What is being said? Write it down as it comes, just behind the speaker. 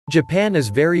Japan is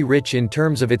very rich in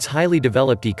terms of its highly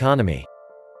developed economy.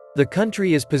 The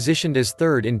country is positioned as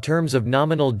third in terms of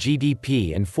nominal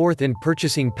GDP and fourth in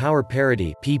purchasing power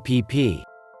parity (PPP).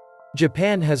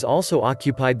 Japan has also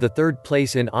occupied the third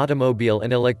place in automobile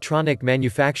and electronic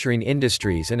manufacturing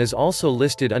industries and is also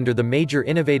listed under the major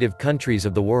innovative countries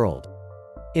of the world.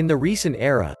 In the recent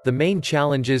era, the main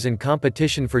challenges and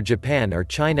competition for Japan are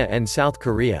China and South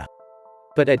Korea.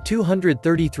 But at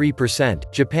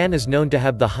 233%, Japan is known to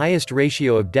have the highest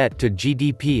ratio of debt to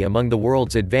GDP among the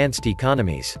world's advanced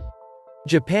economies.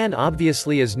 Japan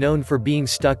obviously is known for being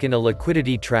stuck in a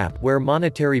liquidity trap where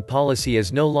monetary policy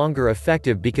is no longer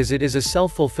effective because it is a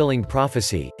self-fulfilling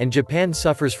prophecy, and Japan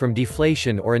suffers from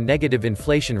deflation or a negative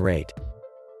inflation rate.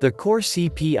 The core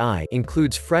CPI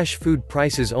includes fresh food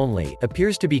prices only,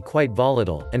 appears to be quite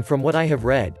volatile, and from what I have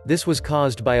read, this was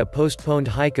caused by a postponed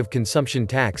hike of consumption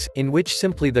tax, in which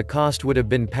simply the cost would have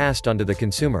been passed on to the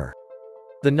consumer.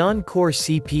 The non-core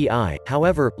CPI,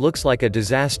 however, looks like a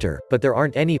disaster, but there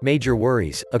aren't any major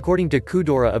worries, according to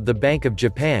Kudora of the Bank of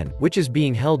Japan, which is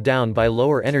being held down by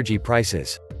lower energy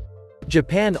prices.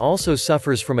 Japan also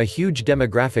suffers from a huge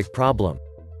demographic problem.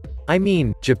 I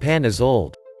mean, Japan is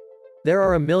old. There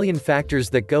are a million factors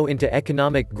that go into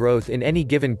economic growth in any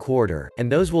given quarter,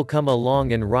 and those will come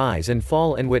along and rise and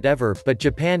fall and whatever, but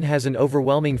Japan has an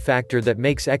overwhelming factor that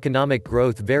makes economic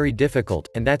growth very difficult,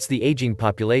 and that's the aging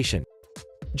population.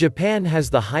 Japan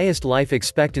has the highest life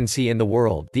expectancy in the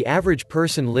world. The average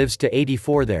person lives to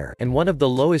 84 there, and one of the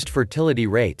lowest fertility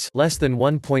rates, less than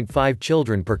 1.5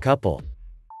 children per couple.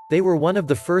 They were one of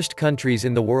the first countries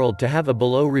in the world to have a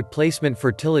below-replacement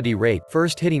fertility rate,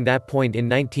 first hitting that point in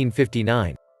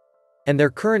 1959. And their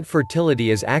current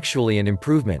fertility is actually an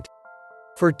improvement.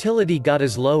 Fertility got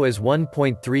as low as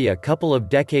 1.3 a couple of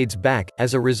decades back.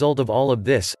 As a result of all of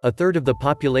this, a third of the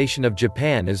population of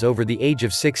Japan is over the age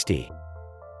of 60.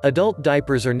 Adult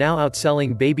diapers are now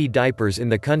outselling baby diapers in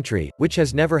the country, which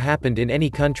has never happened in any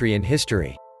country in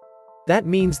history. That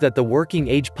means that the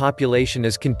working-age population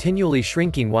is continually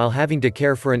shrinking while having to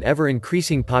care for an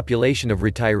ever-increasing population of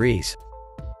retirees.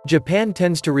 Japan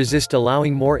tends to resist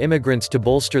allowing more immigrants to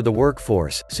bolster the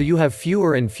workforce, so you have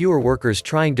fewer and fewer workers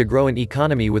trying to grow an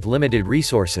economy with limited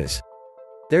resources.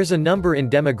 There's a number in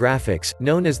demographics,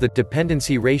 known as the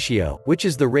dependency ratio, which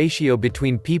is the ratio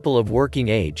between people of working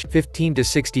age, 15 to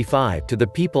 65, to the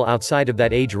people outside of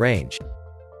that age range.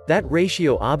 That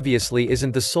ratio obviously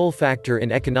isn't the sole factor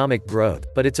in economic growth,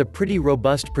 but it's a pretty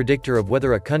robust predictor of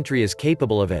whether a country is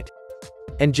capable of it.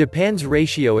 And Japan's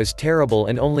ratio is terrible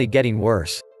and only getting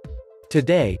worse.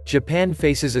 Today, Japan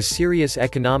faces a serious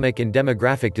economic and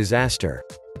demographic disaster.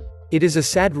 It is a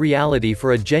sad reality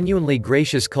for a genuinely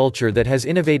gracious culture that has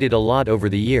innovated a lot over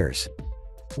the years.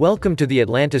 Welcome to the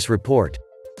Atlantis Report.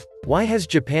 Why has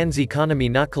Japan's economy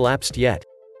not collapsed yet?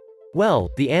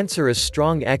 Well, the answer is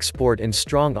strong export and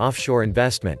strong offshore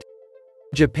investment.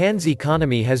 Japan's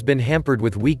economy has been hampered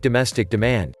with weak domestic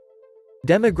demand.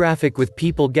 Demographic with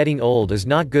people getting old is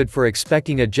not good for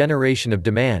expecting a generation of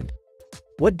demand.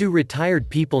 What do retired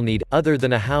people need, other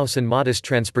than a house and modest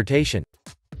transportation?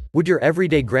 Would your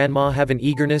everyday grandma have an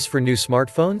eagerness for new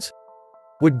smartphones?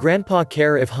 Would grandpa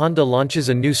care if Honda launches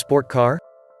a new sport car?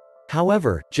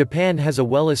 However, Japan has a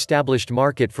well-established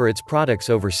market for its products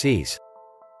overseas.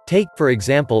 Take, for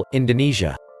example,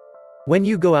 Indonesia. When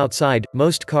you go outside,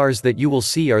 most cars that you will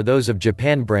see are those of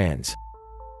Japan brands.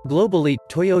 Globally,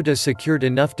 Toyota secured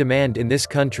enough demand in this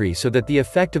country so that the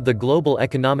effect of the global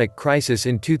economic crisis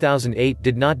in 2008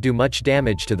 did not do much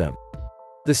damage to them.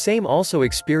 The same also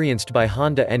experienced by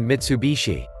Honda and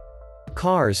Mitsubishi.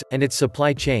 Cars, and its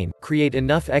supply chain, create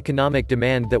enough economic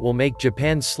demand that will make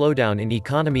Japan's slowdown in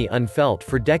economy unfelt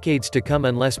for decades to come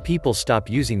unless people stop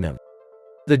using them.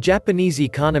 The Japanese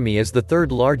economy is the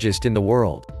third largest in the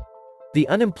world. The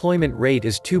unemployment rate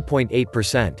is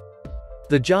 2.8%.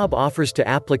 The job offers to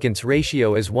applicants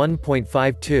ratio is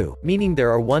 1.52, meaning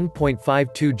there are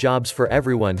 1.52 jobs for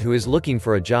everyone who is looking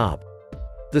for a job.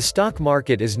 The stock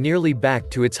market is nearly back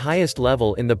to its highest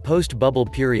level in the post-bubble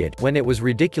period, when it was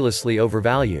ridiculously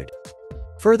overvalued.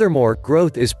 Furthermore,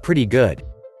 growth is pretty good.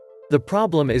 The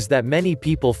problem is that many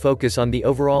people focus on the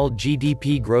overall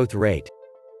GDP growth rate.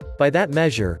 By that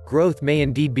measure, growth may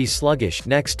indeed be sluggish,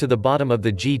 next to the bottom of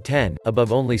the G10,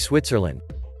 above only Switzerland.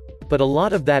 But a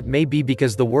lot of that may be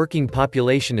because the working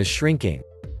population is shrinking.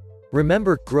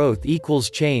 Remember, growth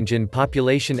equals change in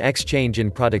population x change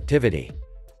in productivity.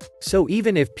 So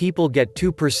even if people get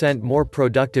 2% more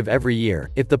productive every year,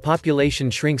 if the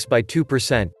population shrinks by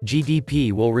 2%,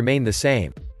 GDP will remain the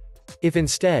same. If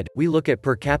instead, we look at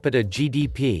per capita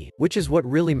GDP, which is what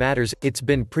really matters, it's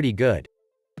been pretty good.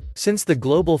 Since the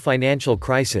global financial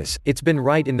crisis, it's been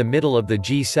right in the middle of the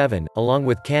G7, along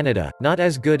with Canada, not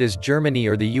as good as Germany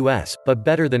or the US, but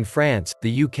better than France,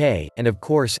 the UK, and of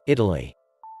course, Italy.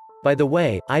 By the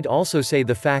way, I'd also say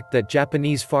the fact that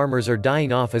Japanese farmers are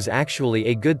dying off is actually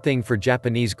a good thing for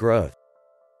Japanese growth.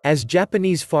 As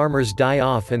Japanese farmers die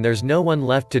off and there's no one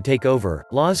left to take over,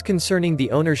 laws concerning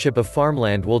the ownership of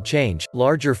farmland will change,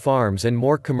 larger farms and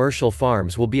more commercial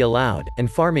farms will be allowed,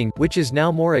 and farming, which is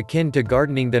now more akin to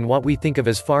gardening than what we think of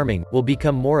as farming, will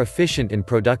become more efficient and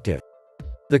productive.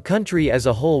 The country as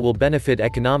a whole will benefit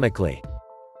economically.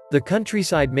 The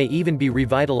countryside may even be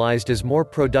revitalized as more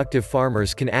productive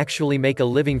farmers can actually make a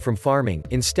living from farming,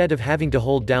 instead of having to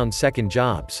hold down second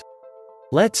jobs.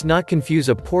 Let's not confuse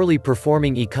a poorly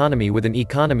performing economy with an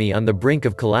economy on the brink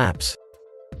of collapse.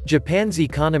 Japan's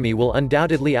economy will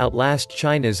undoubtedly outlast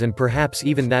China's and perhaps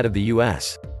even that of the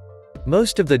US.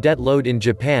 Most of the debt load in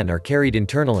Japan are carried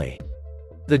internally.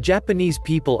 The Japanese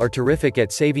people are terrific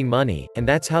at saving money, and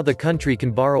that's how the country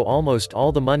can borrow almost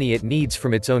all the money it needs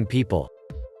from its own people.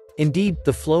 Indeed,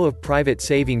 the flow of private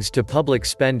savings to public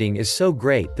spending is so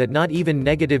great that not even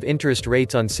negative interest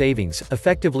rates on savings,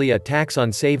 effectively a tax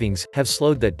on savings, have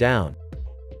slowed that down.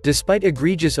 Despite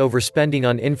egregious overspending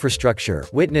on infrastructure,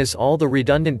 witness all the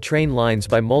redundant train lines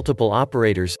by multiple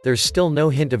operators, there's still no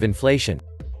hint of inflation.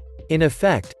 In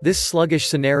effect, this sluggish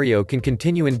scenario can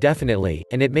continue indefinitely,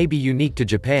 and it may be unique to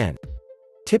Japan.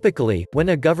 Typically, when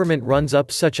a government runs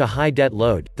up such a high debt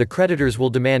load, the creditors will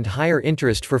demand higher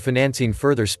interest for financing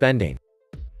further spending.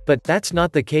 But that's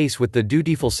not the case with the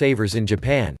dutiful savers in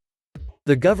Japan.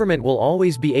 The government will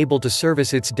always be able to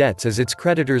service its debts as its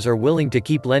creditors are willing to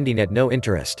keep lending at no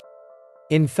interest.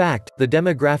 In fact, the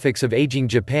demographics of aging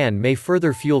Japan may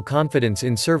further fuel confidence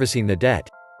in servicing the debt.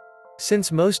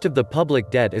 Since most of the public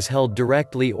debt is held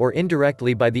directly or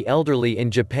indirectly by the elderly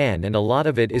in Japan and a lot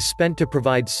of it is spent to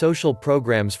provide social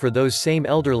programs for those same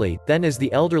elderly, then as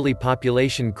the elderly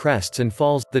population crests and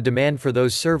falls, the demand for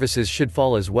those services should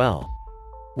fall as well.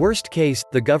 Worst case,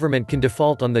 the government can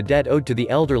default on the debt owed to the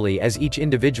elderly as each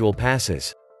individual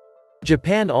passes.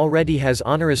 Japan already has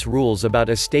onerous rules about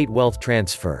estate wealth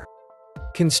transfer.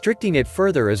 Constricting it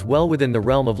further is well within the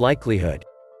realm of likelihood.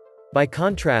 By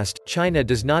contrast, China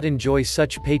does not enjoy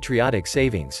such patriotic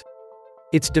savings.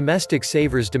 Its domestic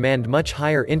savers demand much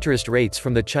higher interest rates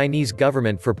from the Chinese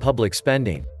government for public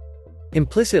spending.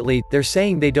 Implicitly, they're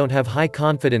saying they don't have high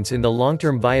confidence in the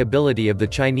long-term viability of the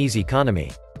Chinese economy.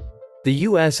 The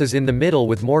US is in the middle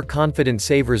with more confident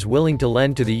savers willing to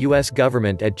lend to the US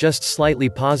government at just slightly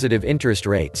positive interest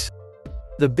rates.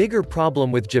 The bigger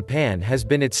problem with Japan has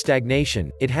been its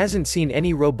stagnation. It hasn't seen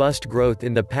any robust growth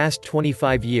in the past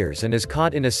 25 years and is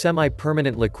caught in a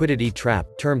semi-permanent liquidity trap,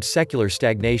 termed secular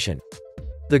stagnation.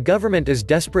 The government is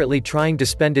desperately trying to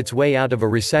spend its way out of a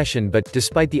recession but,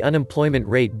 despite the unemployment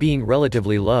rate being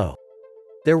relatively low.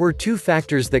 There were two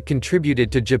factors that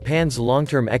contributed to Japan's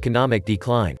long-term economic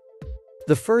decline.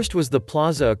 The first was the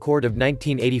Plaza Accord of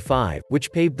 1985,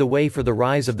 which paved the way for the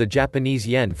rise of the Japanese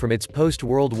yen from its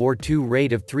post-World War II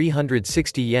rate of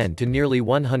 360 yen to nearly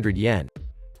 100 yen.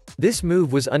 This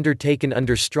move was undertaken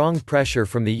under strong pressure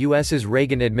from the US's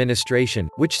Reagan administration,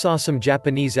 which saw some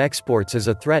Japanese exports as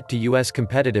a threat to US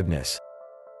competitiveness.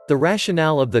 The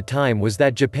rationale of the time was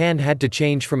that Japan had to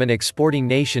change from an exporting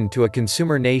nation to a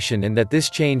consumer nation and that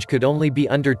this change could only be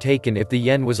undertaken if the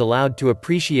yen was allowed to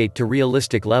appreciate to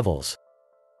realistic levels.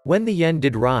 When the yen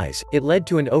did rise, it led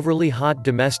to an overly hot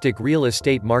domestic real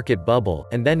estate market bubble,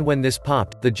 and then when this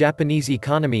popped, the Japanese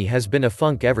economy has been a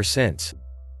funk ever since.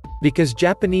 Because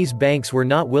Japanese banks were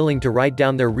not willing to write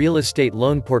down their real estate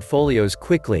loan portfolios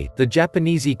quickly, the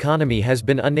Japanese economy has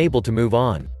been unable to move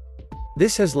on.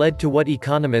 This has led to what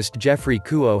economist Jeffrey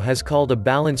Kuo has called a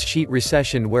balance sheet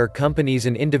recession, where companies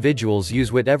and individuals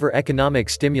use whatever economic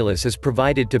stimulus is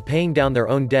provided to paying down their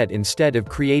own debt instead of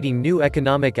creating new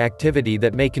economic activity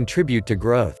that may contribute to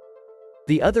growth.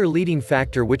 The other leading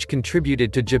factor which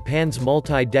contributed to Japan's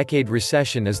multi-decade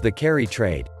recession is the carry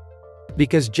trade.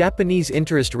 Because Japanese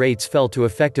interest rates fell to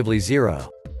effectively zero.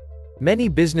 Many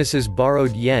businesses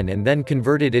borrowed yen and then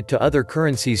converted it to other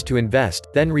currencies to invest,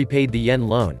 then repaid the yen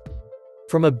loan.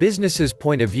 From a business's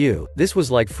point of view, this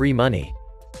was like free money.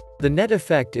 The net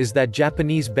effect is that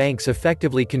Japanese banks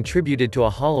effectively contributed to a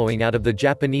hollowing out of the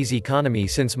Japanese economy,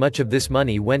 since much of this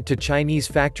money went to Chinese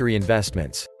factory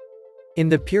investments. In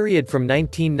the period from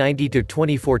 1990 to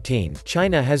 2014,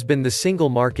 China has been the single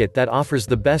market that offers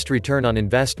the best return on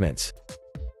investments.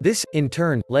 This, in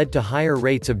turn, led to higher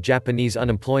rates of Japanese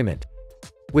unemployment.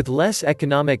 With less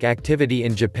economic activity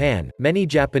in Japan, many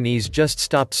Japanese just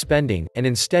stopped spending, and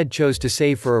instead chose to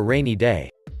save for a rainy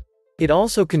day. It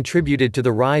also contributed to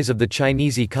the rise of the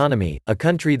Chinese economy, a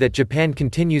country that Japan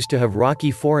continues to have rocky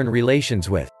foreign relations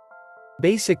with.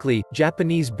 Basically,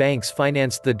 Japanese banks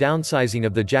financed the downsizing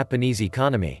of the Japanese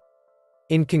economy.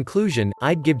 In conclusion,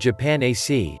 I'd give Japan a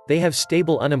C. They have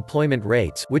stable unemployment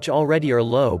rates, which already are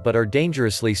low but are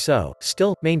dangerously so,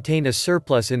 still maintain a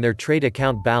surplus in their trade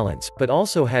account balance, but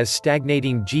also has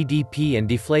stagnating GDP and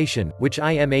deflation, which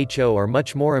IMHO are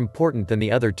much more important than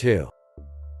the other two.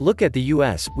 Look at the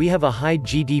US, we have a high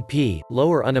GDP,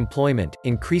 lower unemployment,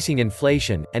 increasing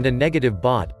inflation, and a negative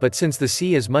BOT, but since the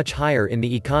C is much higher in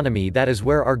the economy, that is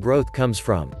where our growth comes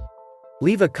from.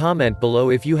 Leave a comment below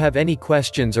if you have any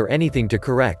questions or anything to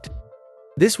correct.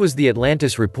 This was the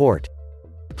Atlantis Report.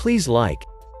 Please like,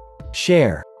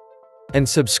 share, and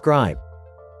subscribe.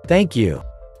 Thank you.